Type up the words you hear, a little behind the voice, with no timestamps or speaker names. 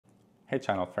Hey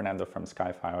channel, Fernando from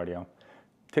SkyFi Audio.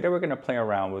 Today we're going to play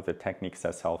around with the Technics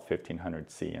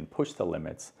SL1500C and push the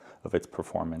limits of its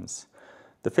performance.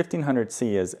 The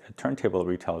 1500C is a turntable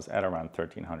retails at around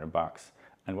 $1,300.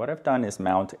 And what I've done is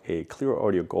mount a clear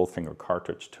audio Goldfinger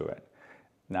cartridge to it.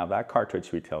 Now that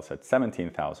cartridge retails at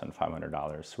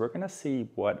 $17,500. So we're going to see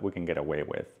what we can get away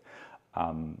with.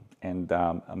 I'm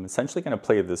essentially going to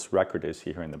play this record you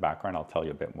see here in the background. I'll tell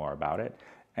you a bit more about it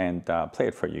and play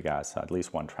it for you guys, at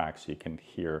least one track, so you can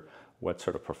hear what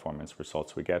sort of performance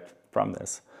results we get from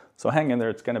this. So hang in there,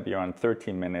 it's going to be around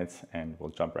 13 minutes and we'll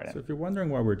jump right in. So if you're wondering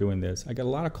why we're doing this, I get a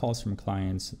lot of calls from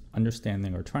clients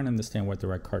understanding or trying to understand what the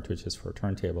right cartridge is for a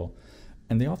turntable.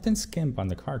 And they often skimp on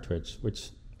the cartridge,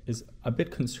 which is a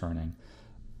bit concerning.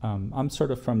 I'm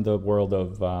sort of from the world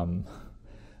of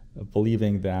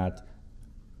believing that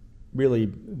really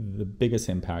the biggest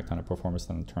impact on a performance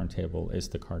on the turntable is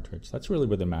the cartridge. That's really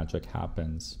where the magic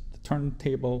happens. The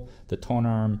turntable, the tone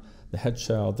arm, the head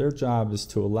shell, their job is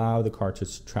to allow the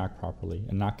cartridge to track properly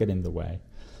and not get in the way.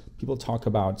 People talk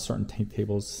about certain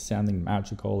tables sounding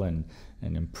magical and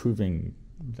improving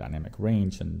dynamic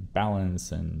range and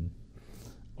balance and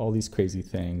all these crazy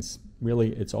things.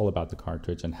 Really, it's all about the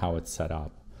cartridge and how it's set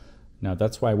up. Now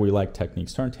that's why we like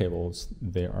Technics turntables.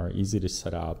 They are easy to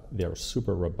set up, they're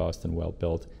super robust and well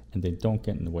built, and they don't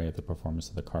get in the way of the performance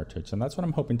of the cartridge. And that's what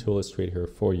I'm hoping to illustrate here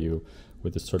for you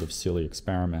with this sort of silly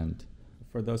experiment.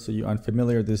 For those of you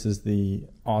unfamiliar, this is the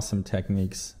awesome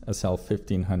Technics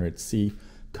SL1500C.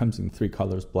 Comes in three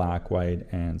colors, black, white,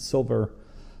 and silver.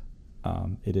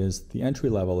 It is the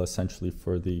entry level essentially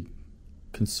for the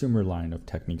consumer line of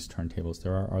Technics turntables.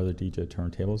 There are other DJ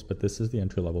turntables, but this is the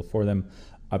entry level for them.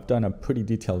 I've done a pretty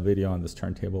detailed video on this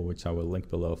turntable, which I will link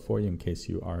below for you in case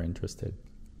you are interested.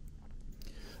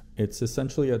 It's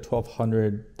essentially a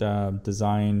 1200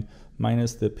 design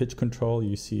minus the pitch control.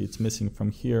 You see it's missing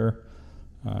from here.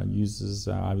 Uses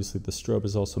obviously the strobe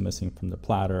is also missing from the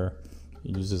platter.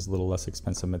 It uses a little less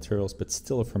expensive materials, but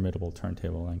still a formidable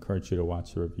turntable. I encourage you to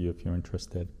watch the review if you're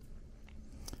interested.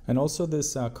 And also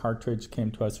this cartridge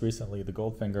came to us recently, the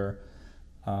Goldfinger,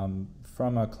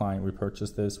 from a client. We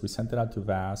purchased this. We sent it out to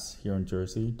Vass here in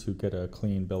Jersey to get a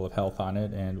clean bill of health on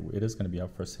it, and it is going to be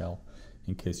up for sale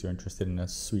in case you're interested in a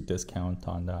sweet discount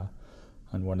on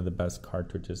one of the best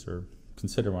cartridges, or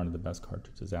consider one of the best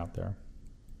cartridges out there.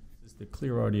 This is the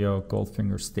Clear Audio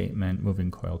Goldfinger Statement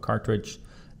Moving Coil cartridge,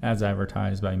 as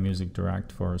advertised by Music Direct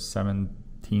for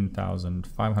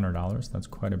 $17,500. That's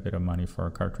quite a bit of money for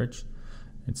a cartridge.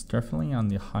 It's definitely on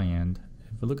the high end.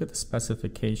 If we look at the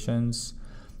specifications,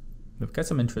 we've got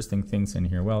some interesting things in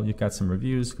here. Well, you've got some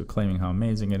reviews claiming how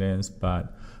amazing it is,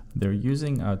 but they're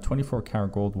using a 24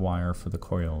 karat gold wire for the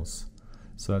coils.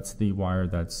 So that's the wire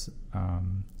that's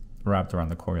wrapped around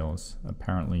the coils.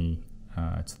 Apparently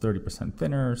it's 30%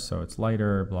 thinner, so it's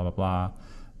lighter, blah, blah, blah.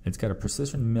 It's got a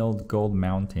precision milled gold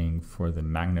mounting for the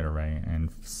magnet array and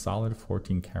solid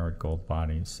 14 karat gold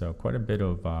body. So quite a bit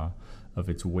of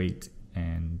its weight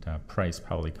and price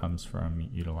probably comes from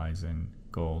utilizing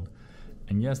gold.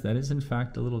 And yes, that is in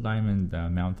fact a little diamond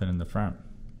mounted in the front,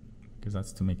 because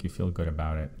that's to make you feel good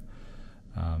about it.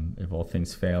 If all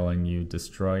things fail and you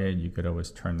destroy it, you could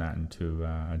always turn that into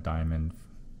a diamond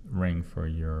ring for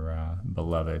your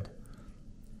beloved.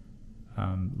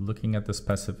 Looking at the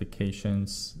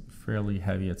specifications, fairly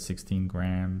heavy at 16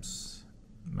 grams.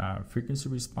 Frequency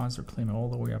response are claiming all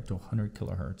the way up to 100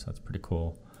 kilohertz. That's pretty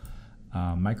cool.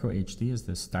 Micro HD is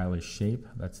this stylish shape.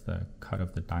 That's the cut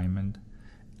of the diamond.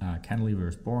 Cantilever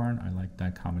is born. I like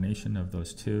that combination of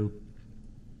those two.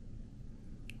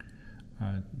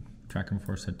 Tracking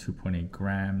force at 2.8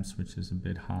 grams, which is a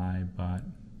bit high, but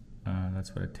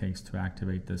that's what it takes to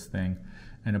activate this thing.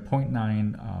 And a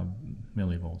 0.9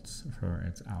 millivolts for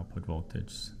its output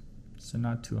voltage. So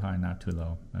not too high, not too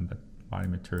low. And but body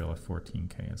material at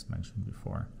 14K as mentioned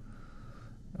before.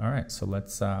 All right, so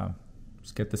let's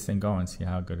get this thing going and see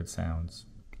how good it sounds.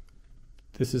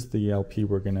 This is the LP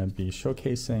we're going to be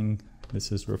showcasing.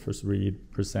 This is Rufus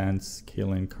Reid presents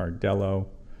Kaylin Cardello.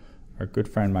 Our good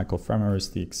friend Michael Fremer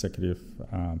is the executive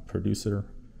producer.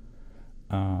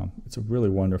 It's a really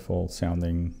wonderful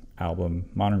sounding album,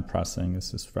 modern pressing.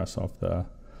 This is fresh off the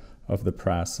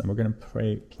press, and we're going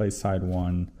to play side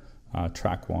one,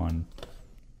 track one.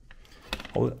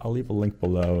 I'll leave a link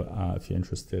below if you're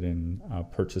interested in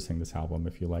purchasing this album,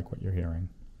 if you like what you're hearing.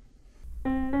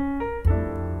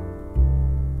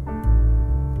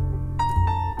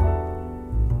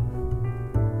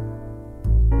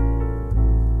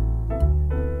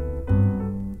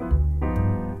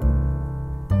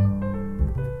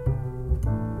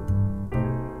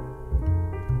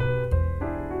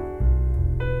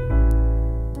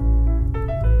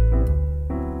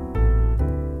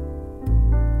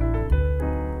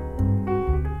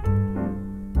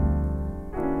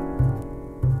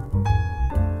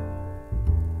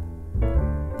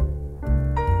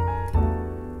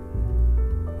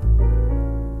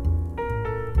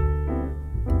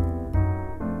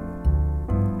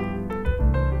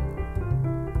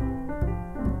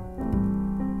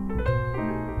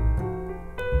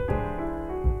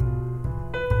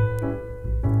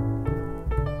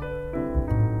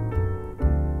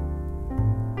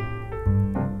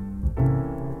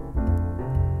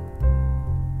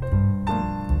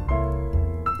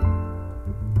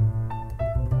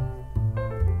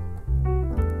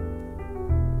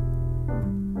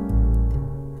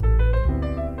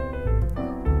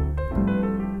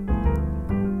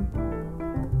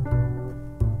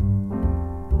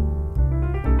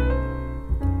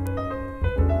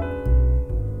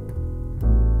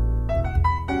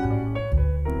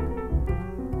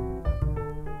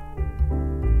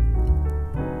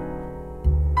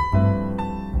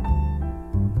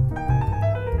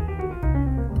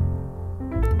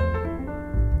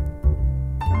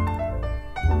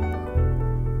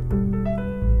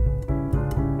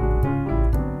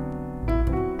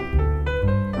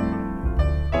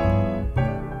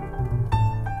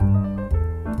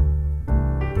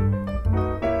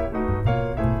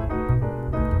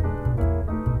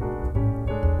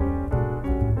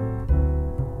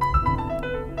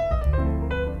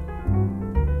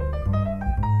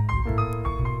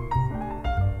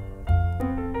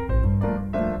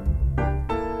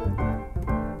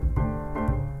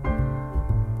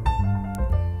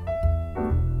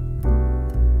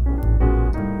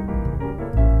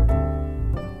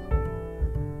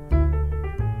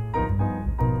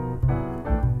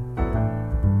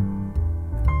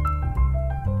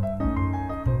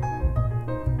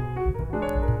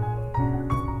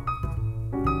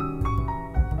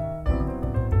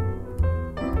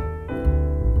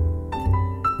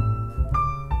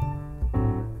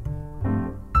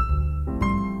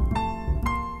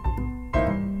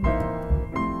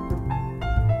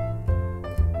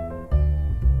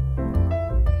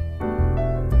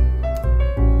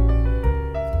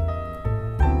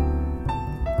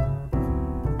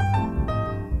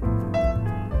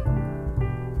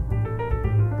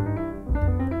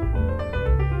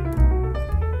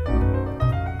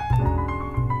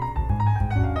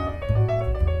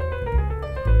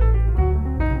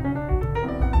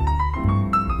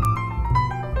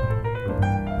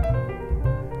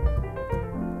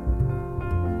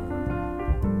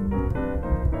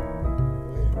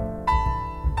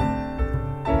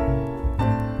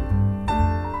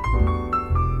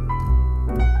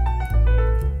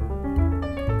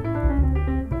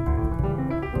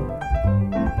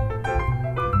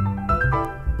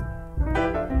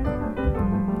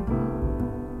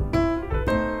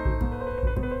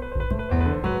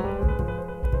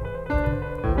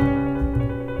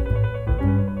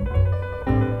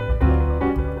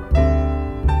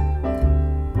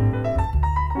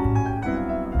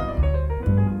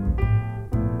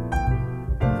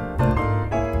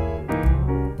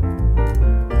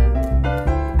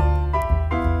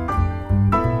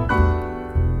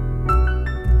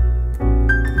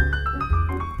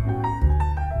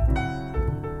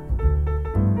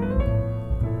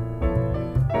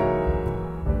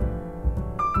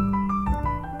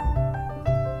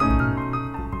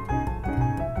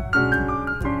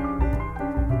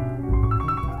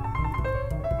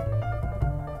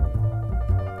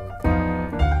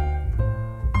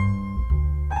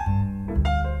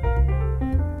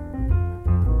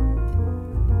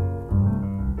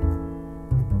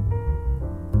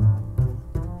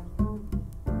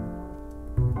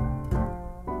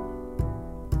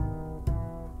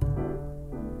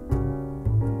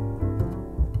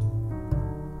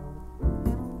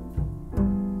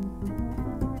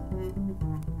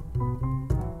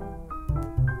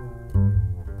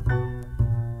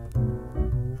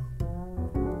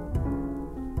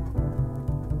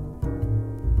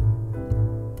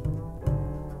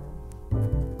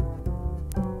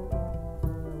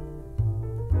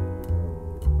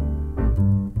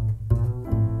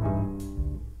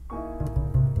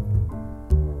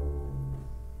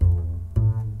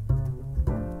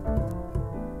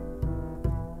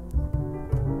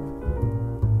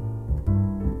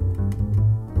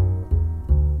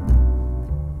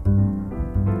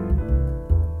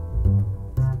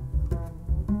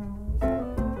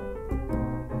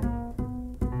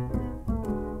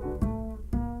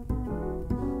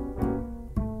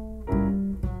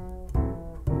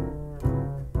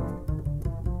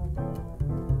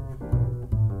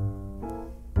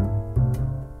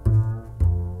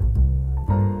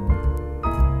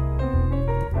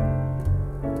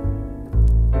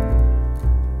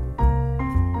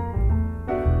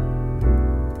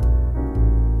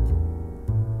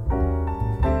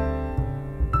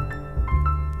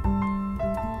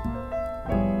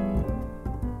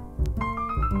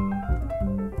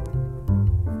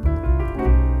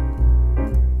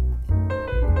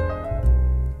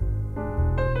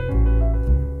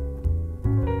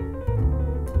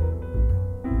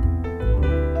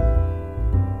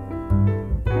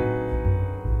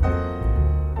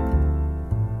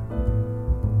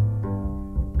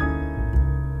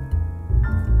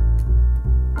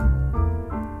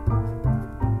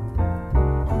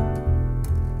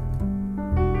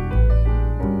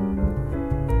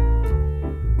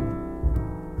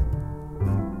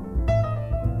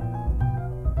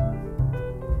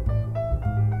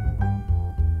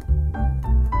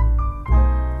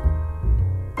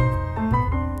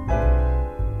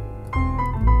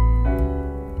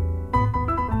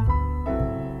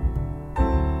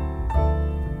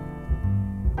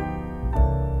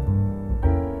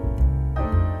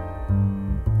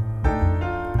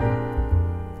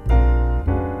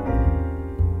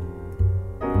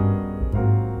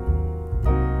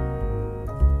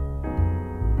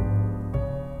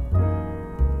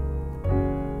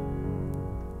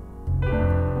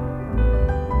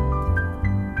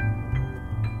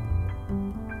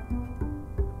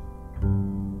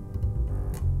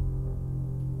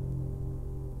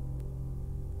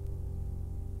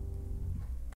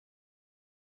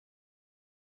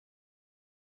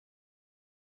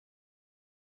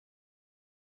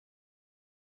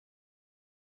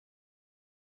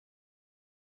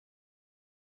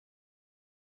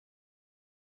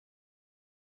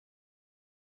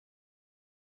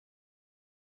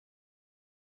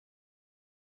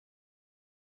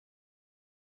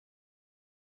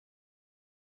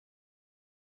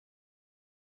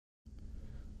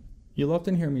 You'll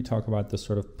often hear me talk about the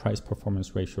sort of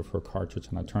price-performance ratio for a cartridge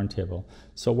on a turntable.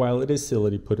 So while it is silly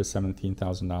to put a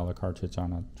 $17,000 cartridge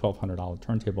on a $1,200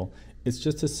 turntable, it's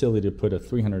just as silly to put a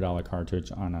 $300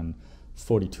 cartridge on a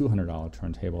 $4,200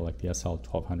 turntable like the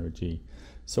SL1200G.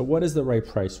 So what is the right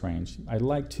price range? I'd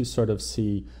like to sort of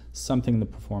see something in the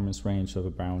performance range of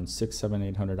around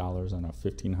 $600, $700, $800 on a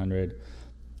 1500.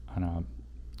 On a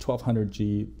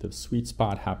 1200G, the sweet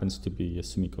spot happens to be a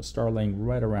Sumiko Starling,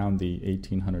 right around the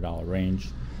 $1,800 range.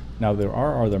 Now there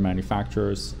are other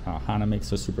manufacturers. Hana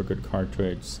makes a super good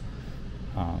cartridge.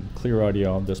 Clear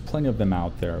Audio, there's plenty of them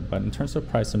out there, but in terms of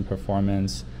price and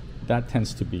performance, that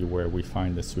tends to be where we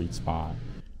find the sweet spot.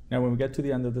 Now when we get to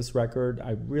the end of this record,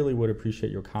 I really would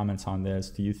appreciate your comments on this.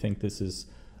 Do you think this is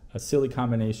a silly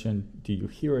combination? Do you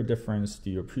hear a difference? Do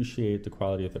you appreciate the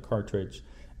quality of the cartridge?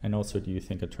 And also, do you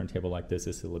think a turntable like this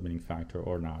is a limiting factor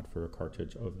or not for a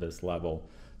cartridge of this level?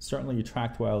 Certainly you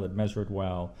tracked well, it measured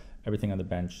well, everything on the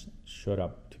bench showed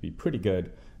up to be pretty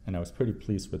good, and I was pretty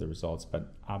pleased with the results,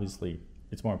 but obviously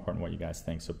it's more important what you guys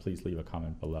think, so please leave a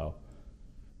comment below.